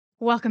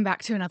Welcome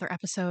back to another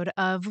episode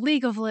of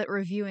League of Lit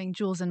reviewing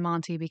Jules and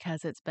Monty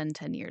because it's been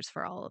 10 years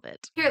for all of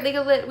it. Here at League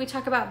of Lit, we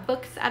talk about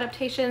books,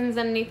 adaptations,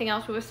 and anything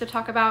else we wish to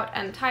talk about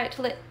and tie it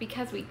to lit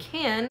because we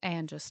can.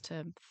 And just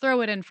to throw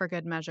it in for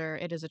good measure,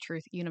 it is a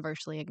truth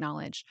universally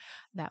acknowledged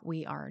that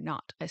we are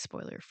not a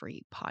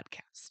spoiler-free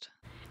podcast.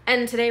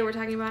 And today we're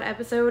talking about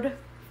episode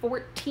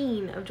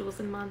 14 of Jules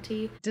and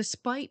Monty.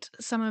 Despite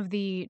some of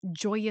the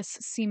joyous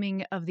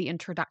seeming of the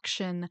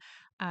introduction,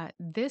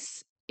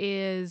 this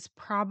is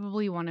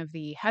probably one of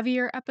the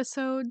heavier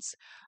episodes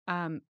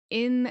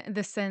in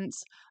the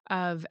sense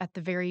of at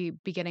the very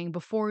beginning,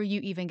 before you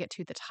even get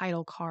to the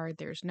title card,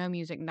 there's no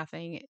music,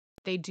 nothing.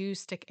 They do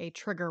stick a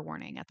trigger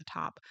warning at the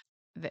top.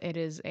 It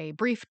is a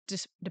brief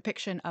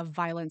depiction of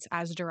violence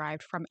as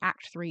derived from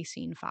Act 3,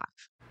 Scene 5.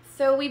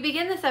 So we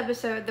begin this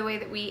episode the way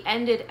that we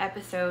ended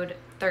episode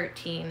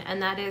 13,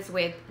 and that is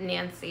with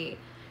Nancy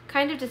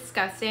kind of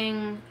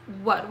discussing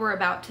what we're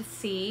about to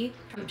see.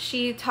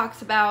 She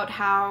talks about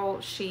how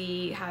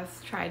she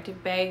has tried to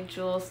beg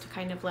Jules to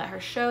kind of let her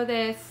show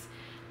this,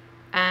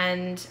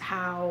 and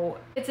how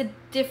it's a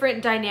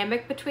different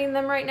dynamic between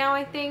them right now,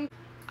 I think.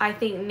 I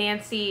think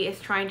Nancy is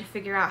trying to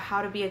figure out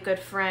how to be a good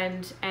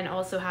friend and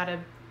also how to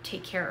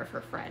take care of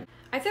her friend.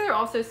 I'd say there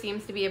also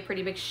seems to be a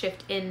pretty big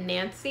shift in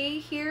Nancy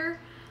here.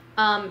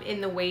 In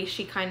the way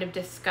she kind of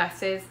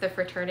discusses the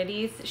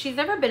fraternities. She's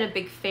never been a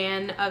big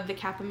fan of the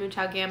Kappa Mu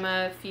Tau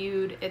Gamma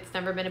feud. It's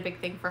never been a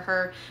big thing for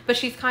her, but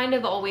she's kind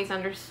of always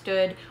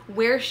understood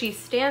where she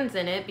stands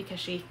in it because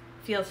she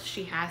feels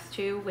she has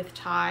to with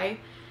Ty,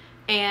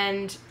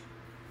 and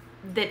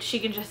that she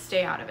can just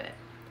stay out of it.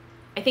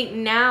 I think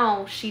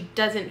now she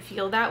doesn't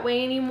feel that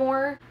way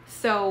anymore,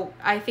 so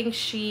I think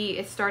she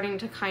is starting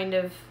to kind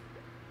of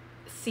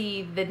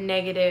see the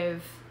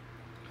negative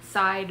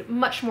side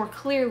much more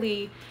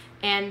clearly,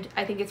 and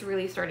I think it's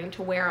really starting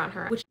to wear on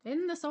her.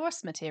 In the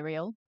source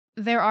material,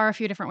 there are a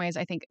few different ways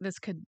I think this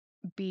could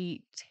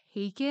be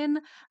taken.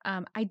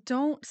 I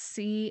don't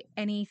see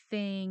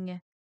anything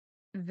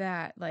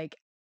that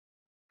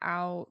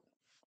outright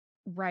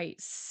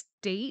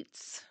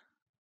states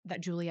that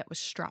Juliet was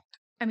struck.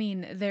 I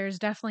mean, there's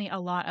definitely a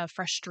lot of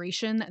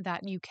frustration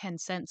that you can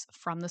sense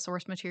from the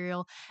source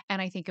material,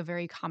 and I think a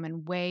very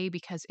common way,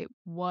 because it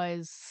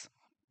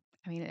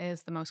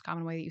is the most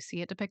common way that you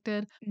see it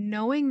depicted.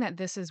 Knowing that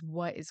this is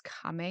what is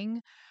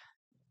coming,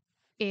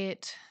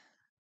 it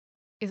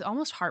is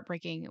almost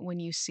heartbreaking when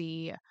you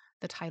see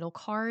the title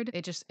card.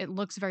 It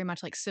looks very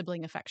much like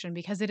sibling affection,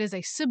 because it is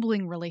a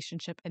sibling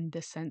relationship in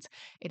this sense.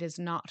 It is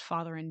not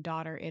father and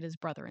daughter, it is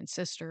brother and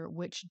sister,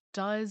 which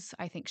does,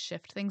 I think,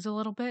 shift things a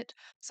little bit.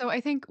 So I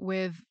think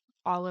with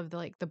all of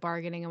the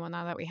bargaining and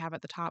whatnot that we have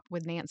at the top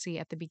with Nancy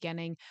at the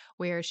beginning,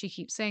 where she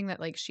keeps saying that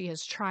she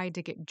has tried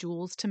to get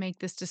Jules to make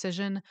this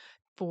decision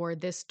for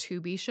this to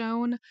be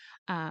shown,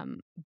 um,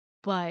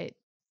 but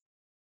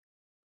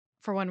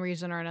for one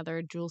reason or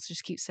another, Jules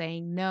just keeps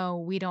saying,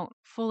 "No, we don't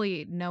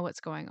fully know what's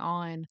going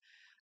on."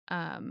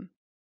 Um,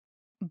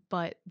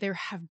 but there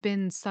have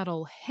been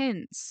subtle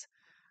hints,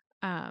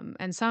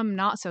 and some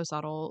not so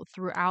subtle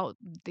throughout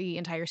the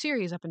entire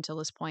series up until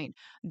this point,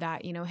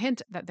 that,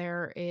 hint that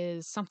there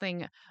is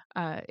something,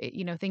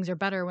 things are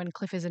better when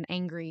Cliff isn't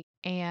angry.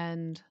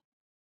 And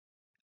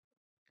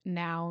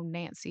now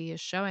Nancy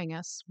is showing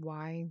us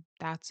why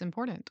that's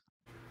important.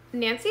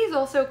 Nancy is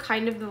also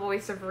kind of the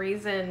voice of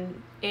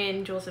reason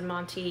in Jules and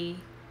Monty,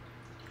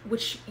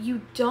 which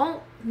you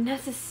don't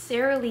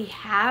necessarily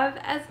have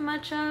as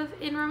much of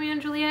in Romeo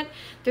and Juliet.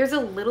 There's a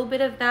little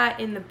bit of that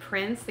in the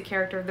Prince, the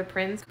character of the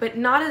Prince, but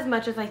not as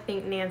much as I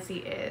think Nancy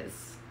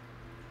is.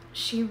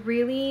 She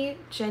really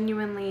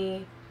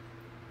genuinely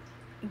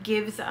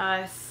gives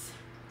us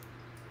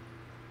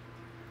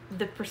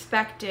the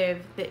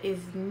perspective that is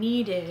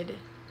needed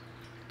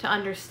to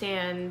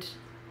understand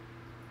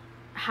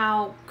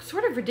how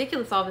sort of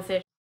ridiculous all this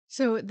is.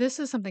 So this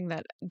is something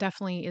that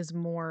definitely is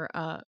more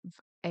of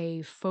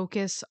a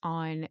focus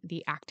on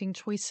the acting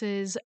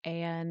choices,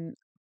 and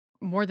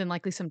more than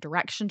likely some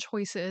direction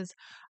choices,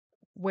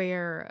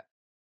 where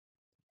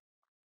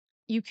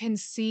you can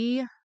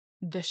see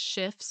the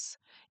shifts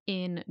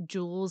in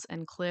Jules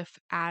and Cliff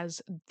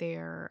as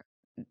our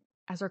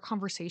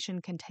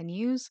conversation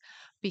continues.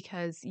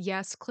 Because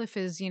yes, Cliff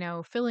is,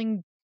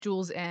 filling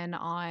Jules in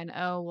on,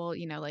 oh, well,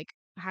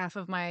 half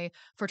of my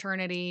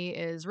fraternity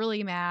is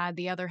really mad,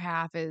 the other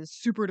half is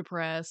super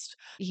depressed.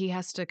 He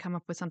has to come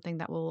up with something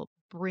that will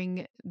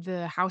bring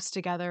the house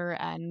together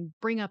and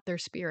bring up their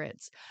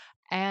spirits.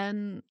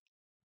 And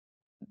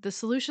the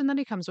solution that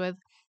he comes with,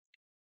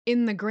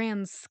 in the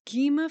grand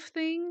scheme of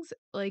things,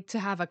 to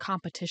have a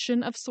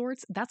competition of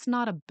sorts, that's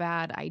not a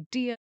bad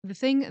idea. The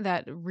thing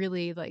that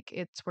really,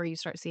 it's where you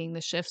start seeing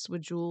the shifts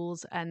with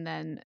Jules, and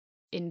then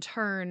in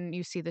turn,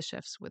 you see the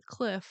shifts with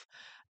Cliff,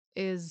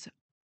 is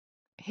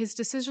his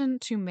decision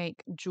to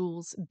make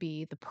Jules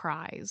be the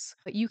prize.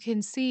 But you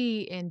can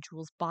see in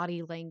Jules'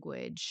 body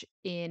language,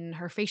 in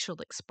her facial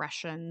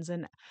expressions,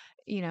 and,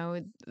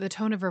 the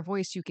tone of her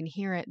voice, you can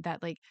hear it that,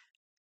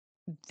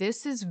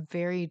 this is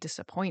very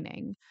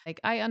disappointing. Like,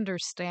 I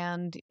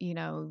understand, you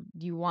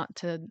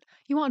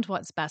want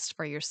what's best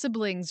for your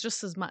siblings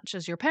just as much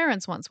as your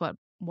parents wants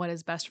what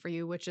is best for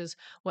you, which is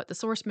what the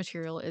source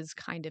material is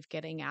kind of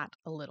getting at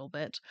a little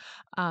bit.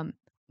 Um,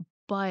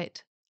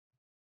 but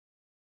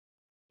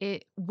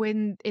it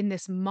when in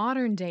this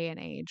modern day and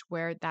age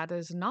where that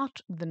is not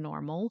the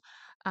normal,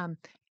 um,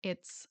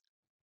 it's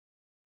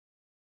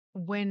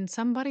when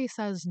somebody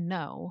says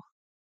no,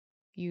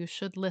 you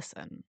should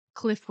listen.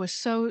 Cliff was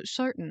so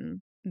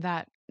certain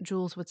that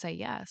Jules would say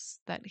yes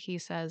that he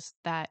says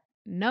that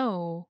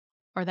no,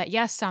 or that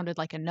yes sounded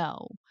like a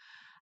no.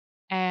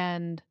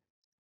 And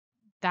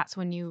that's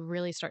when you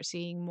really start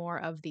seeing more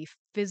of the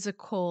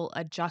physical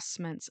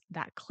adjustments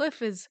that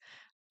Cliff is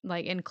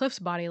like in Cliff's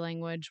body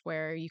language,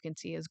 where you can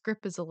see his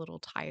grip is a little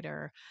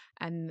tighter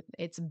and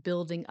it's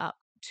building up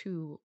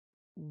to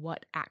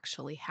what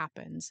actually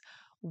happens,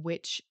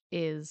 which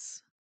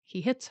is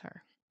he hits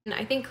her. And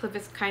I think Cliff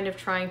is kind of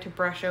trying to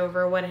brush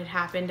over what had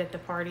happened at the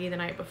party the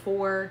night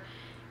before.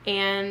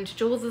 And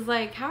Jules is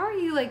like, how are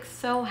you like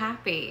so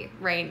happy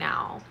right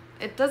now?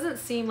 It doesn't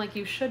seem like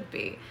you should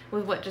be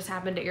with what just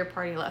happened at your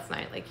party last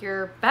night. Like,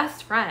 your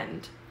best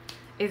friend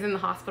is in the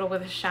hospital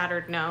with a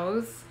shattered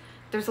nose.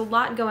 There's a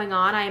lot going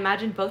on. I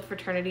imagine both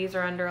fraternities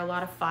are under a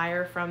lot of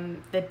fire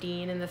from the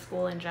dean and the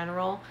school in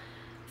general.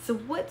 So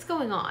what's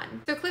going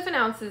on? So Cliff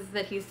announces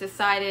that he's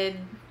decided,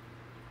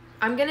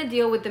 I'm gonna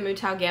deal with the Mu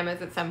Tau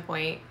Gammas at some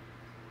point,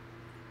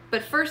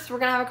 but first we're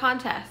gonna have a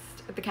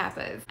contest at the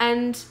Kappas,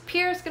 and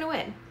Pierre's gonna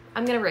win.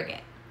 I'm gonna rig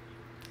it.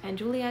 And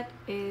Juliet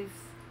is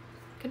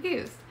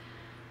confused.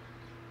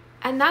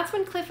 And that's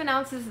when Cliff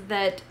announces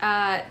that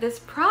this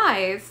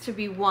prize to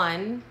be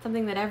won,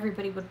 something that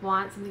everybody would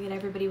want, something that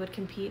everybody would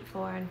compete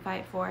for and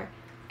fight for,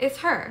 is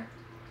her.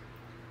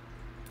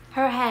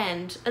 Her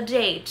hand, a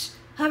date,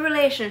 her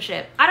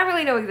relationship. I don't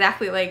really know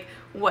exactly like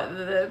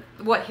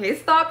what his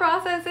thought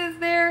process is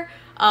there.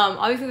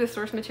 Obviously the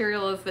source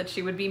material is that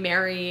she would be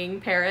marrying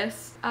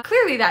Paris.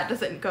 Clearly that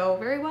doesn't go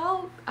very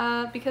well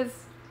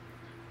because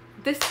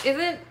this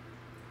isn't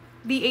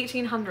the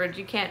 1800s.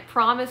 You can't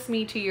promise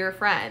me to your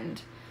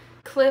friend.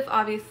 Cliff,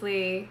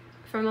 obviously,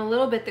 from the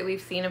little bit that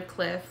we've seen of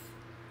Cliff,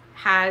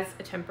 has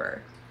a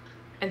temper.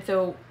 And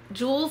so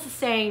Jules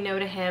saying no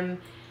to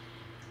him,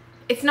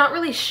 it's not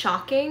really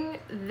shocking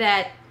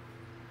that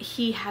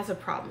he has a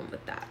problem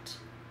with that.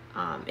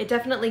 It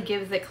definitely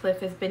gives that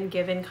Cliff has been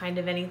given kind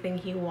of anything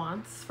he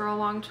wants for a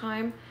long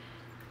time.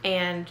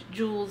 And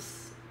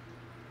Jules,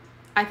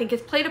 I think,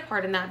 has played a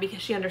part in that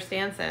because she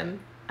understands him.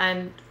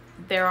 And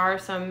there are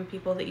some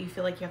people that you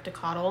feel like you have to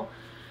coddle.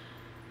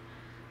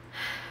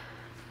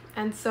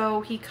 And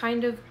so he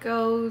kind of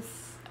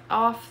goes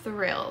off the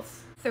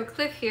rails. So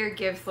Cliff here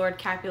gives Lord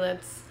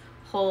Capulet's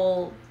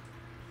whole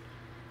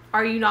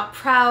 "are you not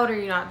proud, are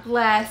you not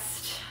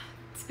blessed"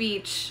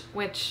 speech,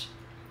 which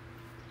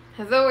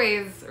has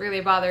always really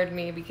bothered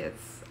me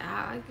because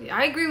I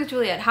agree with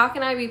Juliet. How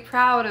can I be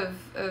proud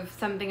of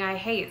something I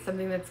hate,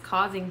 something that's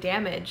causing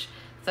damage,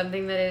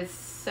 something that is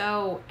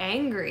so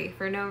angry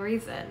for no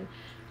reason,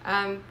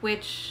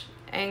 which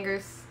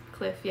angers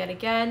Cliff yet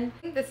again.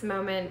 I think this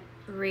moment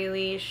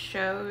really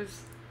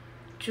shows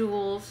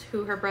Jules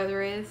who her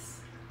brother is,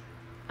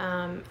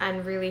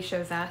 and really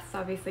shows us,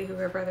 obviously, who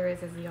her brother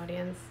is as the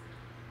audience.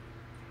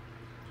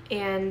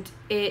 And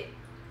it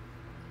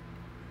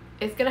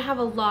is going to have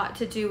a lot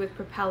to do with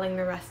propelling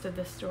the rest of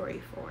the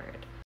story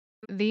forward.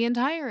 The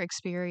entire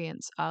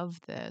experience of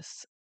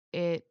this,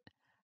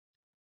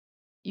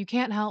 you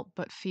can't help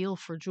but feel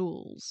for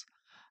Jules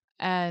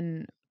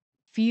and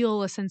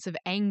feel a sense of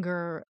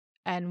anger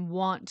and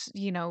want,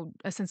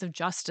 a sense of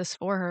justice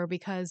for her,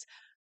 because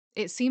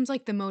it seems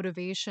like the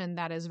motivation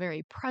that is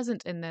very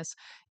present in this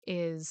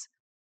is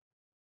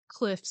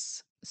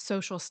Cliff's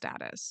social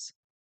status.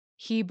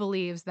 He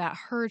believes that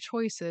her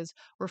choices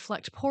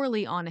reflect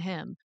poorly on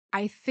him.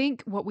 I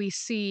think what we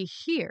see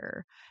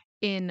here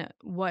in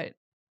what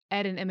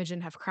Ed and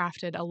Imogen have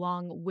crafted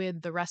along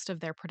with the rest of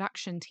their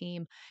production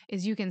team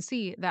is you can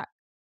see that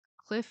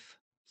Cliff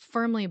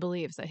firmly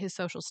believes that his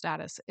social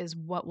status is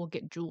what will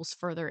get Jules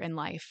further in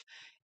life,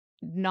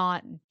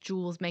 not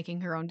Jules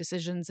making her own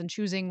decisions and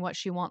choosing what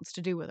she wants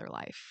to do with her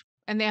life.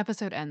 And the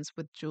episode ends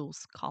with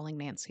Jules calling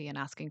Nancy and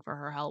asking for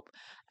her help.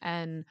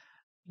 And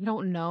I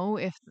don't know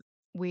if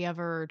we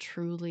ever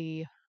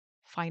truly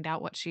find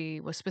out what she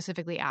was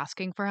specifically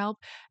asking for help.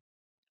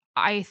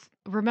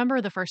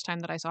 Remember the first time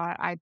that I saw it,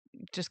 I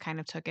just kind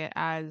of took it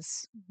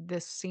as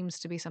this seems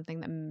to be something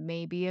that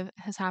maybe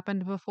has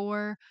happened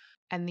before.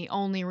 And the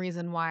only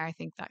reason why I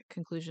think that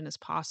conclusion is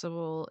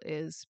possible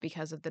is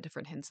because of the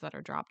different hints that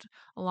are dropped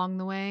along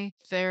the way.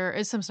 There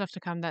is some stuff to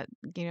come that,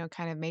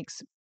 kind of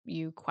makes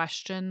you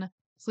question.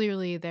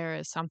 Clearly, there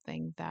is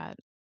something that,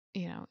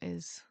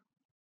 is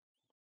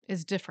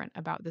different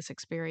about this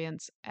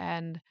experience.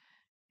 And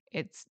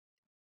it's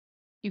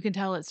you can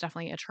tell it's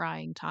definitely a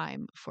trying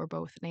time for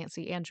both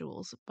Nancy and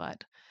Jules,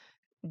 but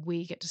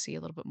we get to see a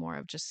little bit more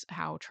of just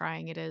how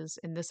trying it is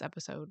in this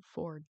episode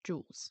for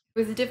Jules.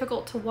 It was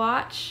difficult to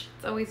watch.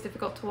 It's always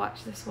difficult to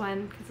watch this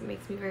one because it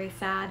makes me very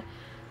sad.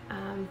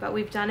 But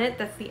we've done it.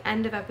 That's the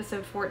end of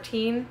episode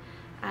 14,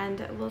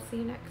 and we'll see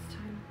you next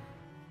time.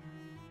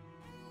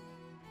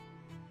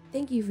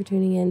 Thank you for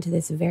tuning in to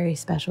this very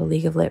special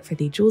League of Lit for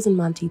the Jules and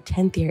Monty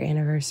 10th year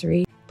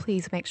anniversary.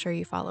 Please make sure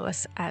you follow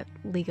us at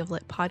League of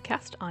Lit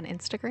Podcast on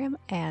Instagram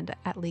and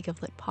at League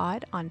of Lit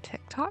Pod on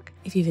TikTok.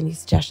 If you have any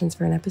suggestions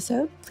for an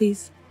episode,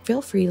 please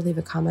feel free to leave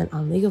a comment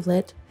on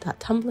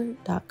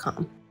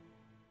leagueoflit.tumblr.com.